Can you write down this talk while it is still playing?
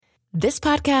This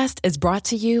podcast is brought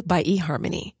to you by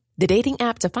eHarmony, the dating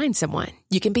app to find someone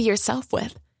you can be yourself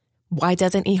with. Why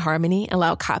doesn't eHarmony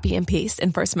allow copy and paste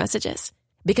in first messages?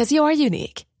 Because you are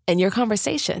unique, and your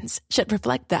conversations should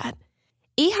reflect that.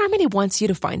 eHarmony wants you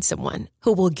to find someone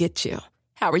who will get you.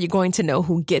 How are you going to know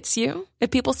who gets you?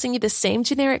 If people send you the same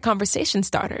generic conversation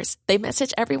starters they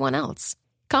message everyone else.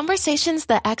 Conversations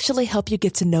that actually help you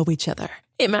get to know each other.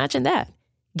 Imagine that.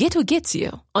 Get who gets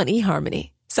you on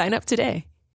eHarmony. Sign up today.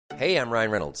 Hey, I'm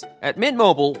Ryan Reynolds. At Mint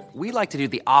Mobile, we like to do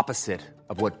the opposite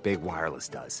of what Big Wireless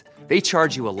does. They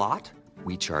charge you a lot,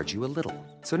 we charge you a little.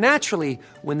 So naturally,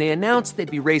 when they announced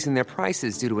they'd be raising their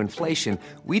prices due to inflation,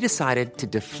 we decided to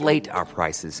deflate our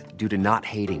prices due to not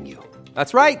hating you.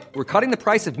 That's right. We're cutting the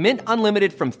price of Mint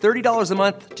Unlimited from $30 a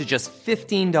month to just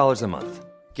 $15 a month.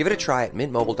 Give it a try at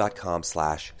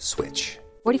mintmobile.com/switch.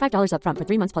 $45 up front for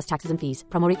 3 months plus taxes and fees.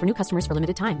 Promo rate for new customers for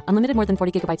limited time. Unlimited more than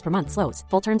 40 gigabytes per month. Slows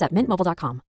full terms at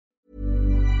mintmobile.com.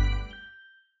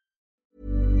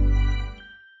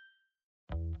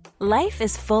 Life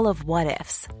is full of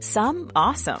what-ifs. Some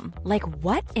awesome, like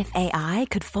what if AI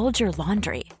could fold your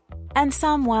laundry? And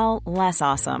some, well, less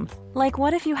awesome, like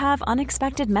what if you have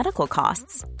unexpected medical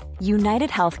costs?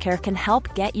 United Healthcare can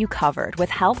help get you covered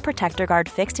with Health Protector Guard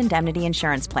fixed indemnity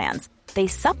insurance plans. They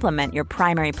supplement your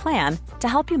primary plan to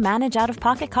help you manage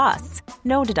out-of-pocket costs.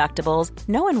 No deductibles,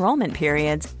 no enrollment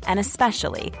periods, and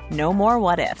especially no more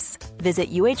what-ifs.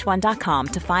 Visit uh1.com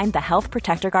to find the Health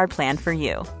Protector Guard plan for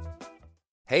you.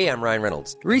 Hey, I'm Ryan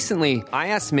Reynolds. Recently, I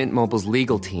asked Mint Mobile's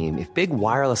legal team if big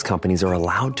wireless companies are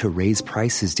allowed to raise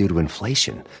prices due to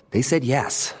inflation. They said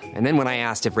yes. And then when I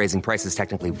asked if raising prices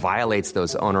technically violates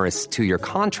those onerous two-year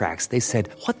contracts, they said,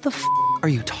 "What the f*** are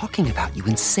you talking about, you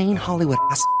insane Hollywood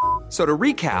ass?" So to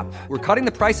recap, we're cutting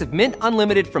the price of Mint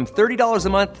Unlimited from $30 a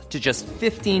month to just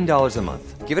 $15 a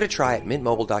month. Give it a try at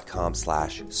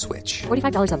mintmobile.com/switch.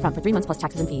 $45 up front for 3 months plus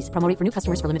taxes and fees. Promo rate for new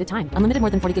customers for limited time. Unlimited more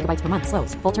than 40 gigabytes per month.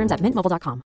 Slows full terms at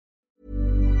mintmobile.com.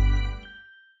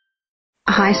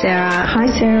 Hi, Sarah.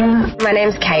 Hi, Sarah. My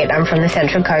name's Kate. I'm from the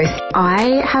Central Coast.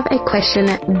 I have a question.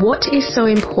 What is so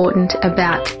important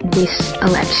about this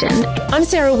election? I'm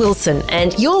Sarah Wilson,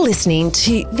 and you're listening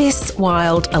to This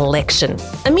Wild Election,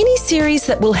 a mini-series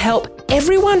that will help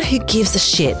everyone who gives a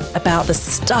shit about the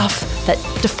stuff that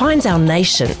defines our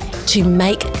nation to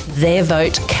make their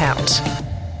vote count.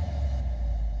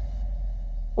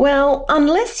 Well,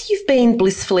 unless you've been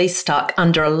blissfully stuck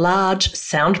under a large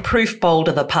soundproof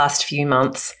boulder the past few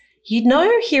months, you'd know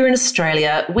here in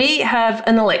Australia we have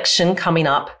an election coming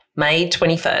up May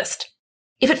 21st.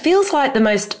 If it feels like the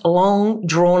most long,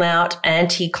 drawn-out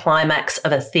anti-climax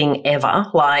of a thing ever,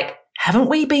 like, haven't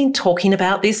we been talking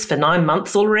about this for 9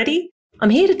 months already?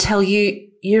 I'm here to tell you,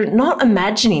 you're not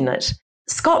imagining it.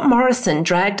 Scott Morrison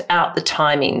dragged out the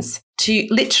timings to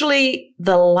literally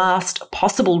the last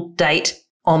possible date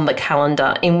on the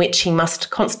calendar in which he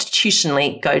must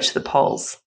constitutionally go to the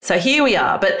polls. So here we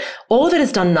are, but all of it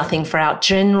has done nothing for our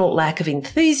general lack of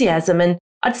enthusiasm and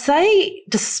I'd say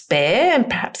despair and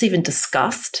perhaps even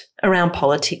disgust around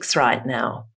politics right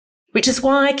now. Which is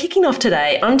why, kicking off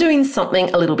today, I'm doing something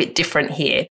a little bit different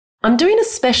here. I'm doing a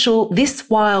special This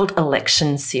Wild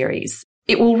Election series.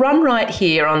 It will run right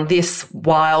here on this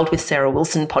Wild with Sarah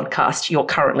Wilson podcast you're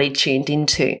currently tuned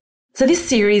into. So this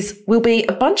series will be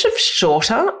a bunch of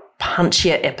shorter,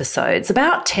 punchier episodes,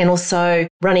 about 10 or so,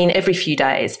 running every few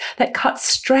days, that cut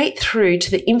straight through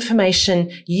to the information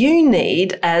you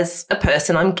need as a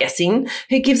person, I'm guessing,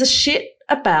 who gives a shit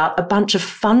about a bunch of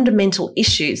fundamental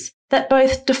issues that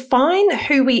both define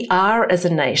who we are as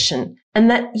a nation and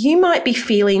that you might be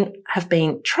feeling have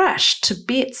been trashed to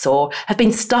bits or have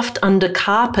been stuffed under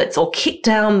carpets or kicked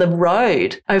down the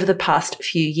road over the past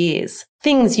few years.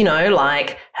 Things,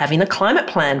 like having a climate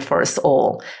plan for us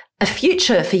all, a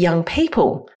future for young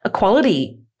people,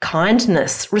 equality,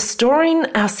 kindness, restoring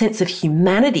our sense of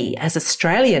humanity as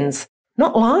Australians,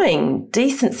 not lying,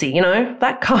 decency,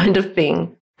 that kind of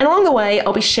thing. And along the way,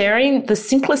 I'll be sharing the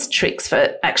simplest tricks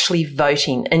for actually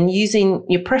voting and using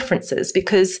your preferences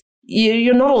because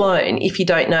you're not alone if you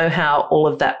don't know how all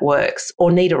of that works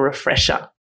or need a refresher.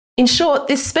 In short,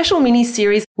 this special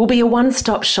mini-series will be a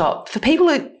one-stop shop for people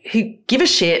who give a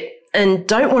shit and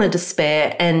don't want to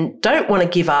despair and don't want to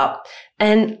give up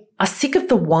and are sick of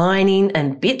the whining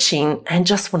and bitching and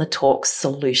just want to talk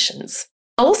solutions.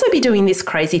 I'll also be doing this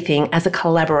crazy thing as a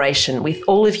collaboration with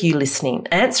all of you listening,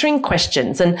 answering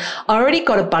questions, and I already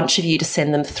got a bunch of you to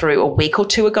send them through a week or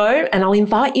two ago, and I'll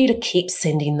invite you to keep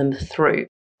sending them through.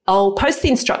 I'll post the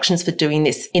instructions for doing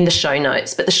this in the show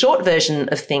notes, but the short version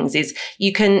of things is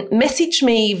you can message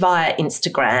me via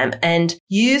Instagram and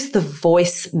use the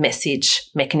voice message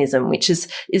mechanism, which is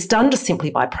done just simply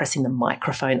by pressing the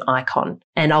microphone icon.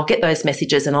 And I'll get those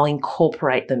messages and I'll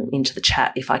incorporate them into the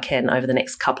chat if I can over the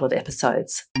next couple of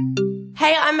episodes.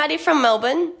 Hey, I'm Maddie from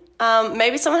Melbourne.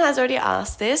 Maybe someone has already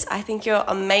asked this. I think you're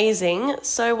amazing.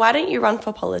 So why don't you run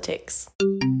for politics?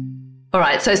 All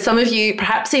right, so some of you,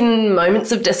 perhaps in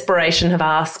moments of desperation, have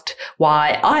asked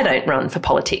why I don't run for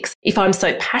politics if I'm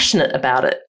so passionate about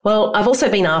it. Well, I've also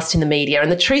been asked in the media,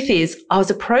 and the truth is I was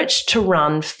approached to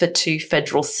run for 2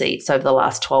 federal seats over the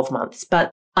last 12 months,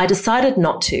 but I decided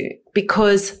not to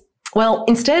because, well,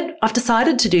 instead I've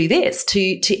decided to do this,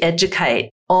 to educate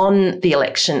on the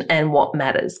election and what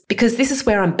matters, because this is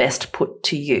where I'm best put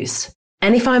to use.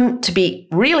 And if I'm to be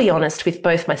really honest with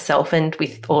both myself and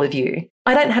with all of you,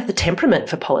 I don't have the temperament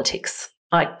for politics.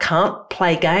 I can't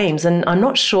play games, and I'm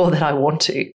not sure that I want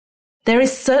to. There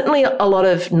is certainly a lot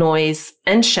of noise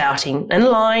and shouting and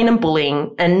lying and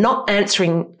bullying and not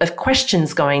answering of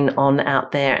questions going on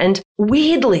out there. And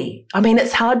weirdly, I mean,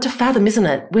 it's hard to fathom, isn't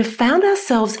it? We've found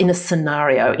ourselves in a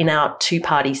scenario in our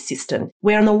two-party system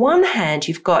where on the one hand,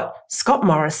 you've got Scott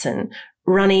Morrison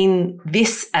running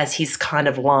this as his kind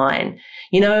of line.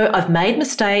 You know, I've made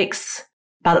mistakes,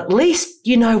 but at least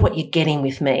you know what you're getting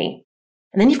with me.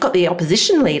 And then you've got the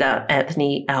opposition leader,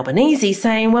 Anthony Albanese,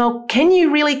 saying, well, can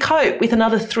you really cope with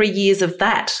another 3 years of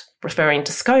that, referring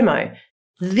to ScoMo?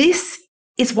 This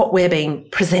is what we're being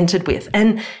presented with,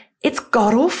 and it's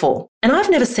god-awful. And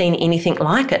I've never seen anything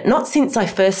like it, not since I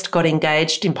first got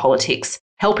engaged in politics,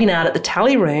 helping out at the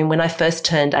tally room when I first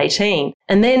turned 18,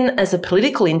 and then as a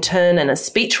political intern and a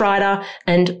speechwriter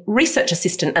and research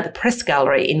assistant at the press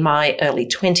gallery in my early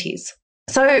 20s.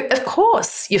 So, of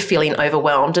course, you're feeling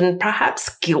overwhelmed and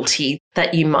perhaps guilty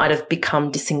that you might have become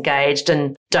disengaged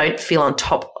and don't feel on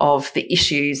top of the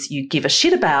issues you give a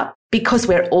shit about, because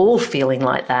we're all feeling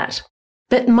like that.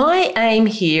 But my aim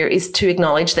here is to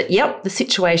acknowledge that, yep, the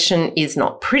situation is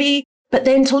not pretty, but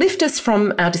then to lift us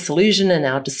from our disillusion and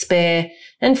our despair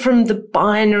and from the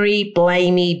binary,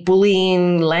 blamey,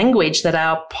 bullying language that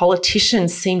our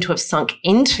politicians seem to have sunk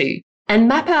into and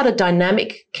map out a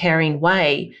dynamic, caring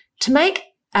way to make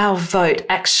our vote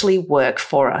actually work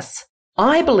for us.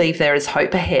 I believe there is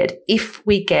hope ahead if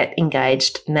we get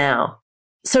engaged now.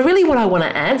 So really what I want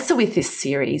to answer with this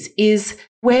series is,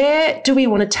 where do we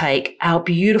want to take our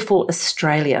beautiful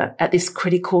Australia at this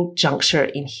critical juncture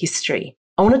in history?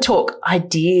 I want to talk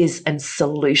ideas and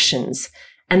solutions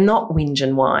and not whinge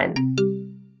and whine.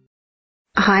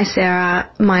 Hi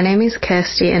Sarah, my name is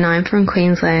Kirsty and I'm from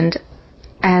Queensland.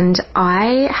 And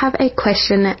I have a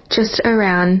question just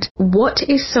around what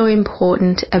is so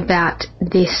important about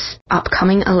this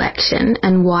upcoming election,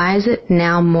 and why is it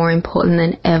now more important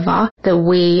than ever that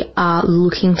we are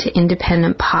looking to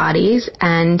independent parties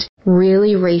and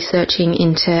really researching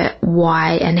into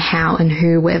why and how and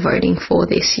who we're voting for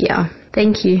this year?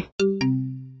 Thank you.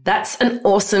 That's an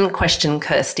awesome question,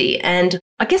 Kirsty. And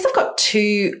I guess I've got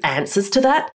 2 answers to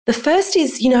that. The first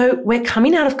is, we're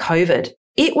coming out of COVID.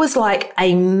 It was like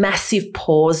a massive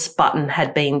pause button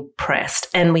had been pressed,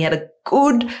 and we had a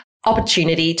good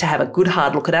opportunity to have a good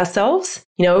hard look at ourselves.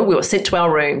 We were sent to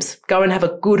our rooms. Go and have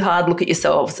a good hard look at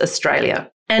yourselves,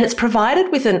 Australia. And it's provided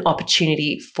with an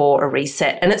opportunity for a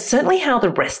reset. And it's certainly how the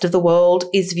rest of the world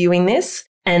is viewing this.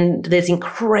 And there's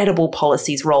incredible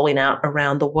policies rolling out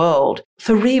around the world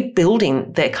for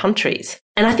rebuilding their countries.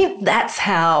 And I think that's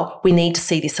how we need to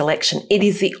see this election. It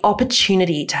is the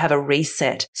opportunity to have a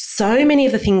reset. So many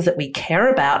of the things that we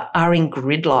care about are in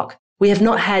gridlock. We have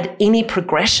not had any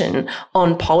progression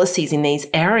on policies in these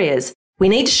areas. We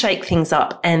need to shake things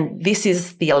up, and this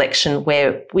is the election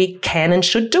where we can and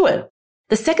should do it.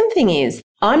 The second thing is,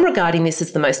 I'm regarding this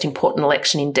as the most important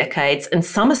election in decades, and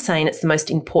some are saying it's the most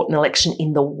important election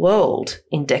in the world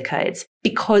in decades,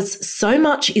 because so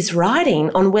much is riding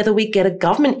on whether we get a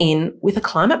government in with a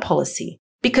climate policy.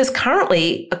 Because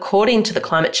currently, according to the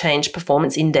Climate Change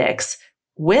Performance Index,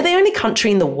 we're the only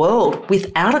country in the world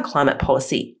without a climate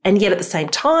policy, and yet at the same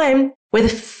time, we're the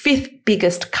 5th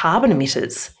biggest carbon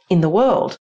emitters in the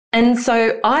world. And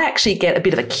so I actually get a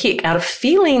bit of a kick out of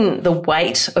feeling the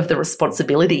weight of the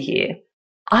responsibility here.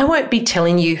 I won't be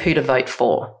telling you who to vote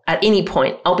for at any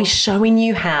point. I'll be showing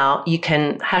you how you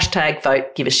can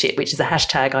 #VoteGiveAShit, which is a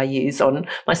hashtag I use on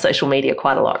my social media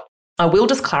quite a lot. I will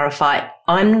just clarify,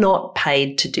 I'm not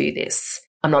paid to do this.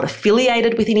 I'm not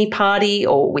affiliated with any party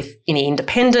or with any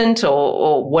independent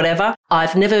or whatever.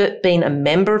 I've never been a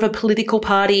member of a political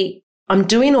party. I'm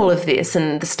doing all of this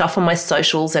and the stuff on my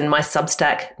socials and my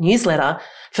Substack newsletter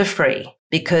for free.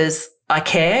 because I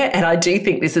care and I do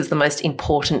think this is the most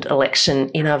important election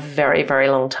in a very, very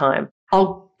long time.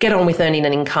 I'll get on with earning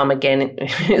an income again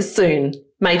soon,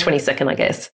 May 22nd, I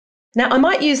guess. Now, I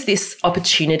might use this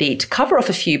opportunity to cover off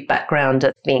a few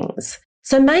background things.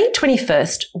 So May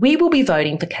 21st, we will be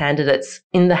voting for candidates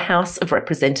in the House of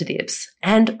Representatives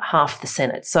and half the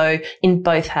Senate, so in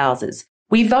both houses.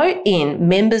 We vote in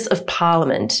members of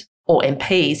Parliament, or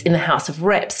MPs, in the House of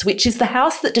Reps, which is the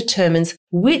house that determines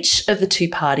which of the two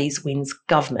parties wins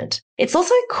government. It's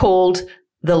also called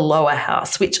the lower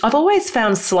house, which I've always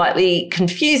found slightly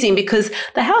confusing because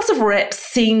the House of Reps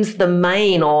seems the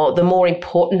main or the more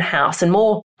important house and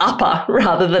more upper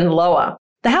rather than lower.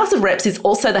 The House of Reps is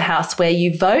also the house where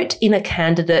you vote in a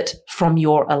candidate from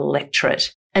your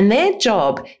electorate. And their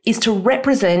job is to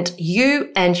represent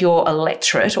you and your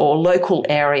electorate or local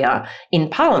area in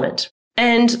Parliament.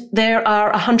 And there are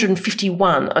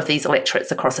 151 of these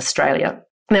electorates across Australia.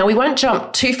 Now, we won't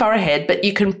jump too far ahead, but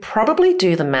you can probably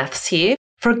do the maths here.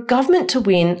 For a government to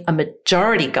win a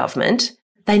majority government,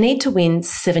 they need to win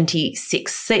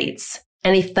 76 seats.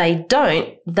 And if they don't,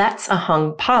 that's a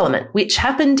hung parliament, which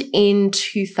happened in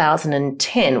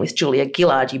 2010 with Julia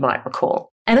Gillard, you might recall.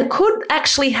 And it could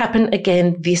actually happen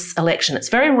again this election. It's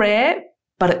very rare,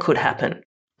 but it could happen.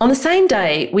 On the same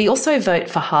day, we also vote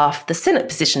for half the Senate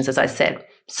positions, as I said,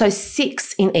 so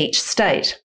 6 in each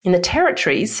state. In the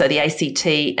territories, so the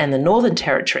ACT and the Northern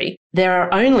Territory, there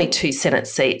are only 2 Senate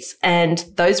seats, and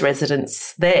those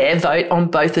residents there vote on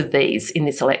both of these in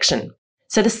this election.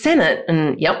 So the Senate,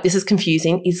 and yep, this is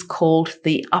confusing, is called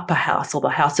the upper house or the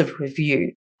House of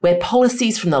Review, where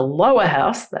policies from the lower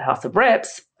house, the House of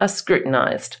Reps, are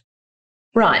scrutinised.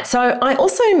 Right, so I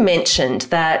also mentioned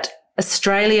that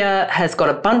Australia has got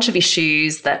a bunch of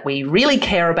issues that we really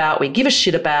care about, we give a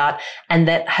shit about, and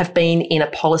that have been in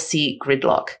a policy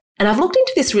gridlock. And I've looked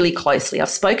into this really closely. I've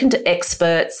spoken to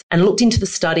experts and looked into the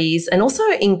studies and also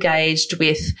engaged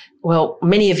with, well,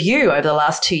 many of you over the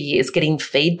last 2 years getting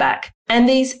feedback. And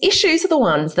these issues are the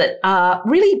ones that are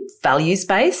really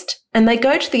values-based, and they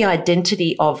go to the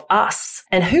identity of us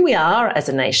and who we are as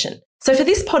a nation. So for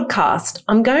this podcast,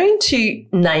 I'm going to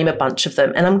name a bunch of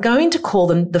them and I'm going to call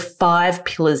them the 5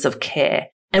 pillars of care.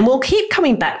 And we'll keep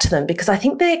coming back to them because I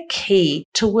think they're key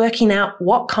to working out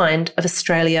what kind of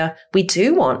Australia we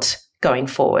do want going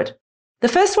forward. The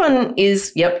first one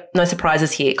is, yep, no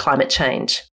surprises here, climate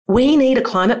change. We need a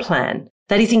climate plan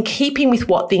that is in keeping with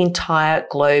what the entire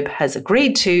globe has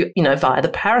agreed to, via the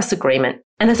Paris Agreement.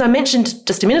 And as I mentioned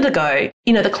just a minute ago,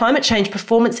 the Climate Change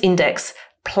Performance Index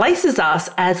places us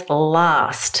as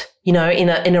last, in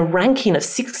a ranking of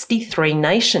 63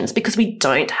 nations because we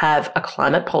don't have a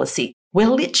climate policy. We're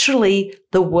literally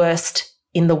the worst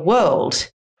in the world,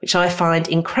 which I find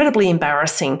incredibly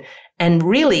embarrassing, and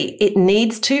really it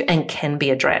needs to and can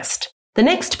be addressed. The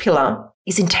next pillar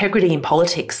is integrity in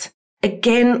politics.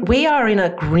 Again, we are in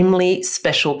a grimly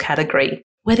special category.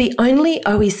 We're the only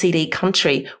OECD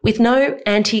country with no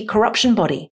anti-corruption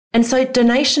body. And so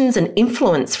donations and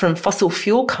influence from fossil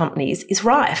fuel companies is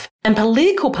rife, and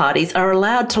political parties are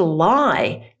allowed to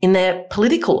lie in their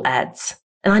political ads.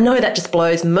 And I know that just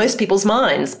blows most people's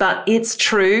minds, but it's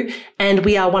true, and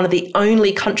we are one of the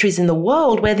only countries in the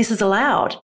world where this is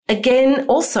allowed. Again,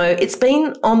 also, it's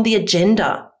been on the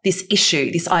agenda, this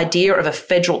issue, this idea of a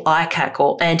federal ICAC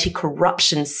or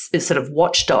anti-corruption sort of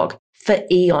watchdog, for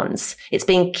eons. It's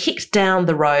been kicked down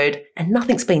the road and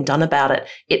nothing's been done about it.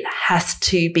 It has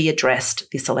to be addressed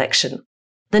this election.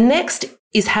 The next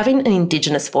is having an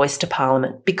Indigenous voice to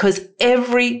Parliament because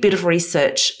every bit of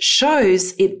research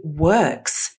shows it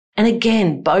works. And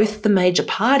again, both the major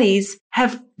parties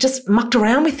have just mucked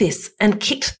around with this and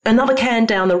kicked another can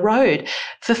down the road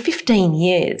for 15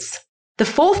 years. The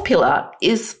fourth pillar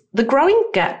is the growing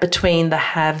gap between the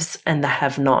haves and the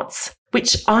have-nots,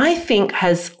 which I think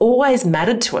has always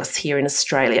mattered to us here in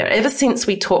Australia, ever since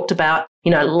we talked about,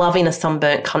 loving a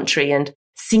sunburnt country and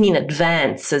singing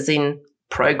advance as in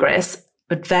progress,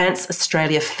 advance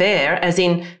Australia fair as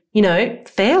in,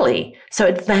 fairly. So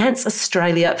advance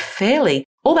Australia fairly.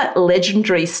 All that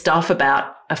legendary stuff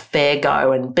about a fair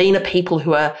go and being a people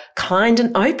who are kind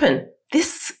and open.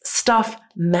 This stuff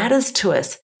matters to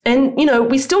us. And,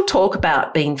 we still talk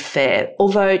about being fair,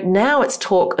 although now it's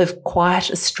talk of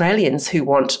quiet Australians who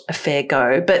want a fair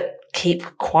go, but keep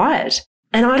quiet.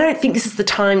 And I don't think this is the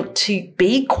time to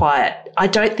be quiet. I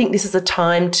don't think this is a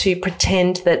time to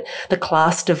pretend that the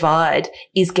class divide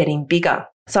is getting bigger.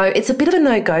 So it's a bit of a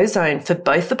no-go zone for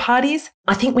both the parties.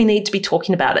 I think we need to be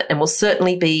talking about it, and we'll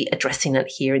certainly be addressing it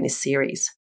here in this series.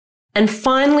 And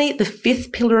finally, the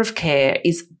fifth pillar of care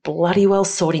is bloody well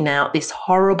sorting out this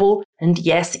horrible and,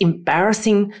 yes,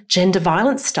 embarrassing gender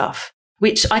violence stuff.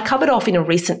 which I covered off in a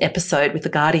recent episode with The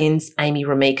Guardian's Amy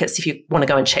Remeikis, if you want to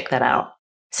go and check that out.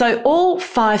 So all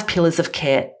 5 pillars of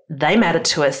care, they matter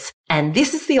to us. And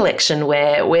this is the election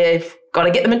where we've got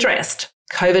to get them addressed.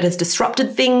 COVID has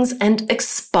disrupted things and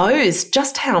exposed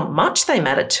just how much they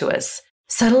matter to us.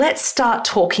 So let's start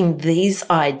talking these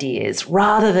ideas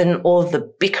rather than all of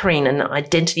the bickering and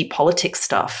identity politics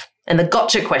stuff and the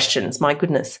gotcha questions, my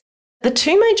goodness. The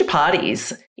 2 major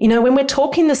parties, when we're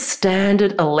talking the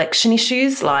standard election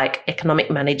issues like economic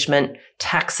management,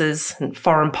 taxes and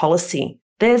foreign policy,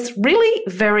 there's really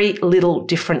very little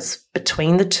difference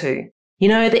between the two.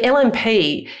 The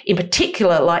LNP in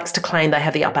particular likes to claim they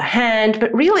have the upper hand,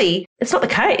 but really it's not the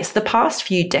case. The past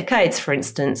few decades, for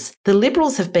instance, the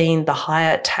Liberals have been the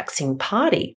higher taxing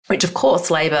party, which of course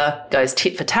Labor goes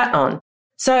tit for tat on.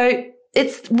 So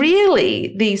it's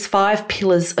really these 5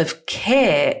 pillars of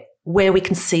care where we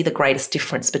can see the greatest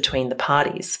difference between the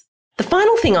parties. The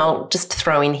final thing I'll just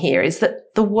throw in here is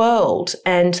that the world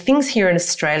and things here in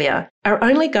Australia are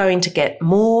only going to get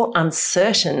more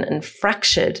uncertain and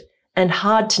fractured and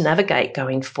hard to navigate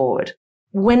going forward.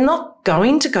 We're not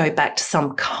going to go back to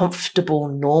some comfortable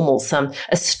normal, some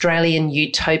Australian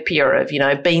utopia of,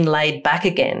 being laid back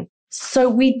again. So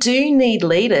we do need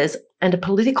leaders and a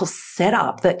political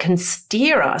setup that can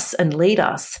steer us and lead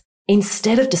us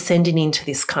instead of descending into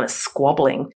this kind of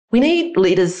squabbling. We need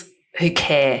leaders who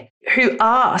care, who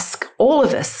ask all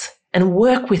of us and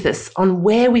work with us on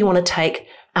where we want to take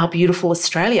our beautiful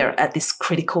Australia at this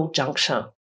critical juncture.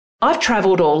 I've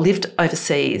travelled or lived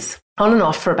overseas on and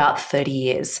off for about 30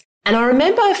 years. And I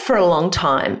remember for a long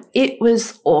time, it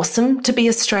was awesome to be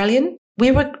Australian. We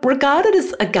were regarded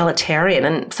as egalitarian,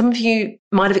 and some of you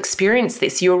might have experienced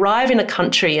this. You arrive in a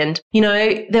country and,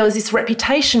 there was this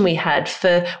reputation we had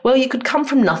for, you could come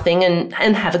from nothing and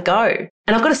have a go.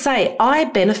 And I've got to say, I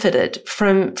benefited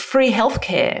from free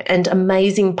healthcare and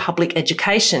amazing public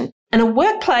education and a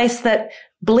workplace that,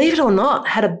 believe it or not,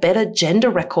 had a better gender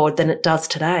record than it does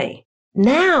today.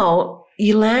 Now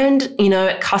you land,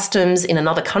 at customs in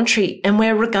another country and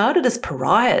we're regarded as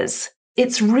pariahs.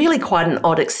 It's really quite an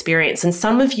odd experience, and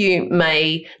some of you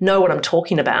may know what I'm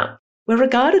talking about. We're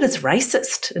regarded as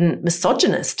racist and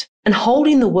misogynist and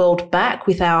holding the world back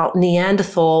with our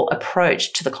Neanderthal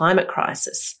approach to the climate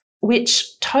crisis,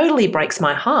 which totally breaks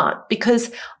my heart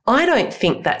because I don't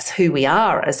think that's who we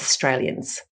are as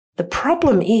Australians. The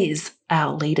problem is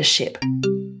our leadership.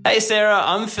 Hey Sarah,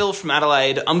 I'm Phil from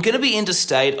Adelaide. I'm going to be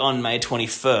interstate on May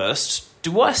 21st.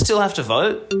 Do I still have to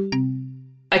vote?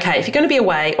 Okay, if you're going to be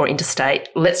away or interstate,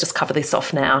 let's just cover this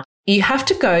off now. You have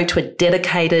to go to a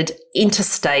dedicated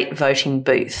interstate voting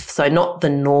booth, so not the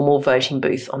normal voting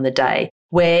booth on the day,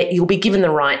 where you'll be given the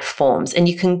right forms. And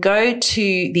you can go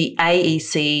to the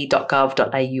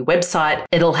aec.gov.au website.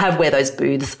 It'll have where those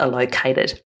booths are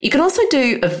located. You can also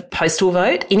do a postal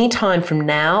vote anytime from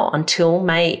now until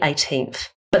May 18th,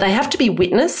 but they have to be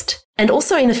witnessed. And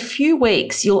also in a few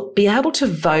weeks, you'll be able to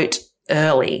vote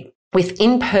early with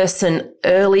in-person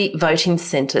early voting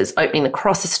centres opening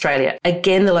across Australia.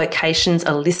 Again, the locations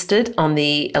are listed on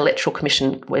the Electoral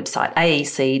Commission website,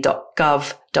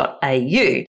 aec.gov.au.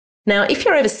 Now, if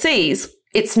you're overseas,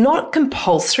 it's not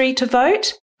compulsory to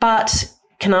vote, but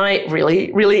can I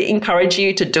really, really encourage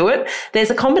you to do it?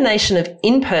 There's a combination of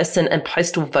in-person and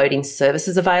postal voting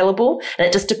services available, and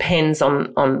it just depends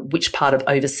on which part of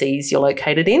overseas you're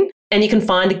located in. And you can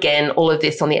find, again, all of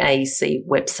this on the AEC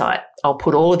website. I'll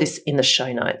put all of this in the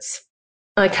show notes.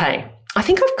 Okay, I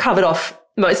think I've covered off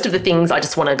most of the things I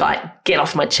just want to get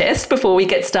off my chest before we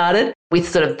get started with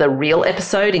sort of the real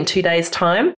episode in 2 days'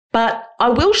 time. But I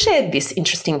will share this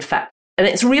interesting fact. And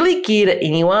it's really geared at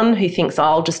anyone who thinks,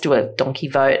 I'll just do a donkey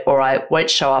vote or I won't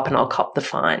show up and I'll cop the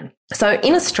fine. So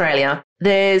in Australia,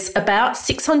 there's about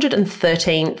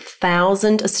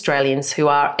 613,000 Australians who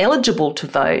are eligible to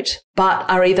vote, but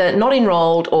are either not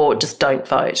enrolled or just don't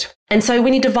vote. And so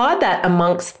when you divide that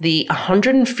amongst the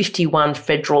 151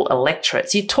 federal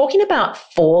electorates, you're talking about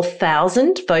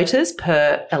 4,000 voters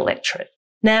per electorate.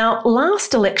 Now,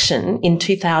 last election in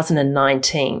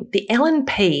 2019, the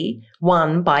LNP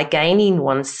won by gaining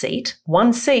one seat,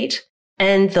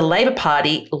 and the Labor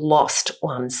Party lost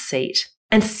one seat.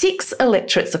 And 6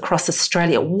 electorates across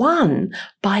Australia won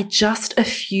by just a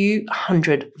few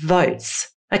hundred votes.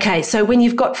 Okay, so when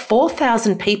you've got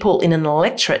 4,000 people in an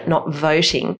electorate not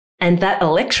voting, and that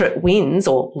electorate wins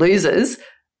or loses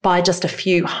by just a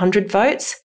few hundred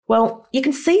votes, well, you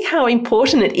can see how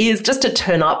important it is just to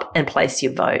turn up and place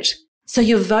your vote. So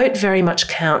your vote very much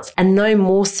counts, and no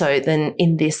more so than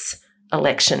in this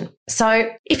election. So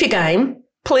if you're game,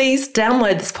 Please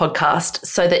download this podcast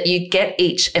so that you get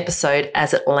each episode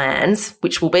as it lands,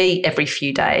 which will be every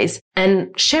few days, and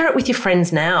share it with your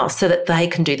friends now so that they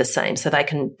can do the same, so they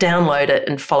can download it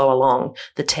and follow along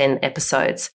the 10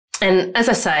 episodes. And as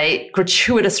I say,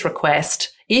 gratuitous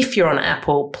request, if you're on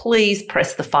Apple, please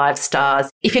press the 5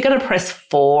 stars. If you're going to press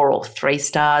 4 or 3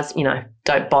 stars,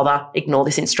 don't bother, ignore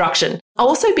this instruction. I'll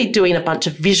also be doing a bunch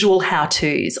of visual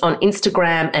how-tos on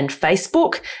Instagram and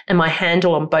Facebook, and my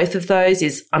handle on both of those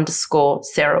is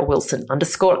 _Sarah Wilson. It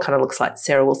kind of looks like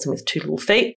Sarah Wilson with 2 little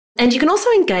feet. And you can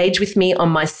also engage with me on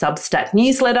my Substack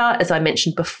newsletter. As I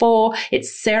mentioned before,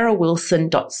 it's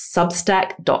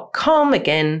sarahwilson.substack.com.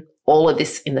 Again, all of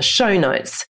this in the show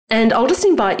notes. And I'll just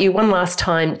invite you one last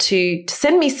time to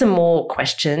send me some more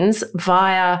questions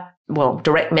via,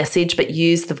 direct message, but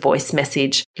use the voice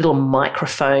message little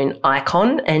microphone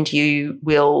icon, and you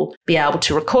will be able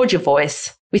to record your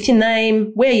voice with your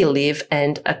name, where you live,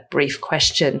 and a brief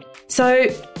question. So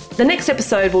the next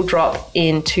episode will drop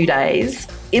in 2 days.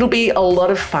 It'll be a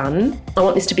lot of fun. I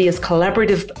want this to be as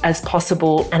collaborative as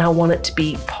possible, and I want it to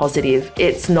be positive.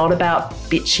 It's not about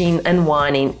bitching and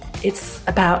whining. It's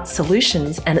about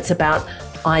solutions, and it's about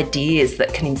ideas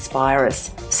that can inspire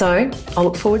us. So I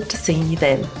look forward to seeing you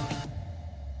then.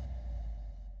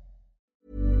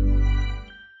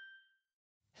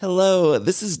 Hello,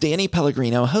 this is Danny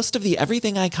Pellegrino, host of the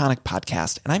Everything Iconic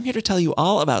podcast, and I'm here to tell you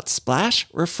all about Splash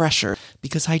Refresher,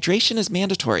 because hydration is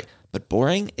mandatory, but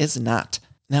boring is not.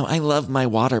 Now, I love my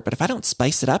water, but if I don't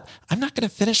spice it up, I'm not going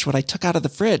to finish what I took out of the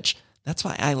fridge. That's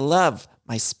why I love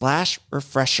my Splash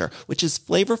Refresher, which is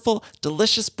flavorful,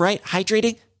 delicious, bright,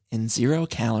 hydrating, and 0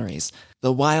 calories.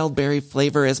 The wild berry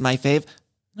flavor is my fave.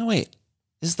 No, wait,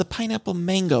 is the pineapple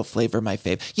mango flavor my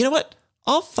fave? You know what?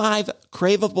 All 5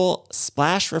 craveable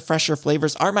Splash Refresher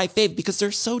flavors are my fave because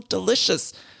they're so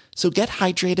delicious. So get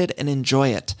hydrated and enjoy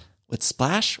it with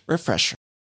Splash Refresher.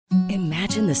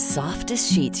 Imagine the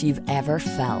softest sheets you've ever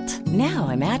felt. Now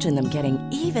imagine them getting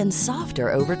even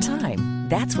softer over time.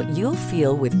 That's what you'll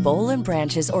feel with Boll &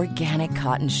 Branch's organic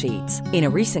cotton sheets. In a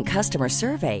recent customer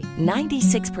survey,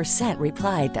 96%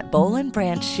 replied that Boll &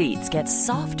 Branch sheets get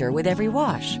softer with every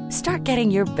wash. Start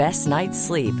getting your best night's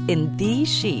sleep in these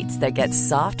sheets that get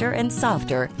softer and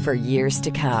softer for years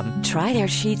to come. Try their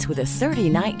sheets with a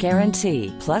 30-night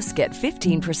guarantee. Plus, get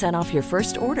 15% off your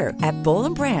first order at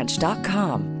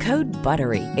bollandbranch.com. Code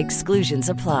BUTTERY. Exclusions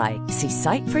apply. See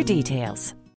site for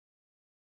details.